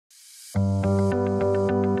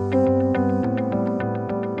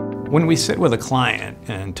When we sit with a client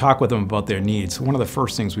and talk with them about their needs, one of the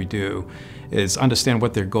first things we do is understand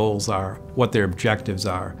what their goals are, what their objectives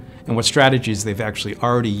are, and what strategies they've actually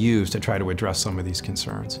already used to try to address some of these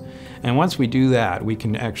concerns. And once we do that, we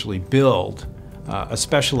can actually build a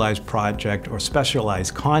specialized project or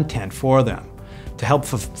specialized content for them to help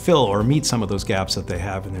fulfill or meet some of those gaps that they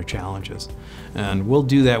have in their challenges. And we'll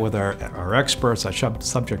do that with our experts, our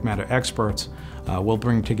subject matter experts. We'll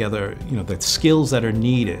bring together the skills that are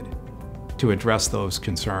needed to address those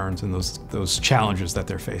concerns and those challenges that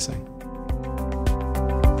they're facing.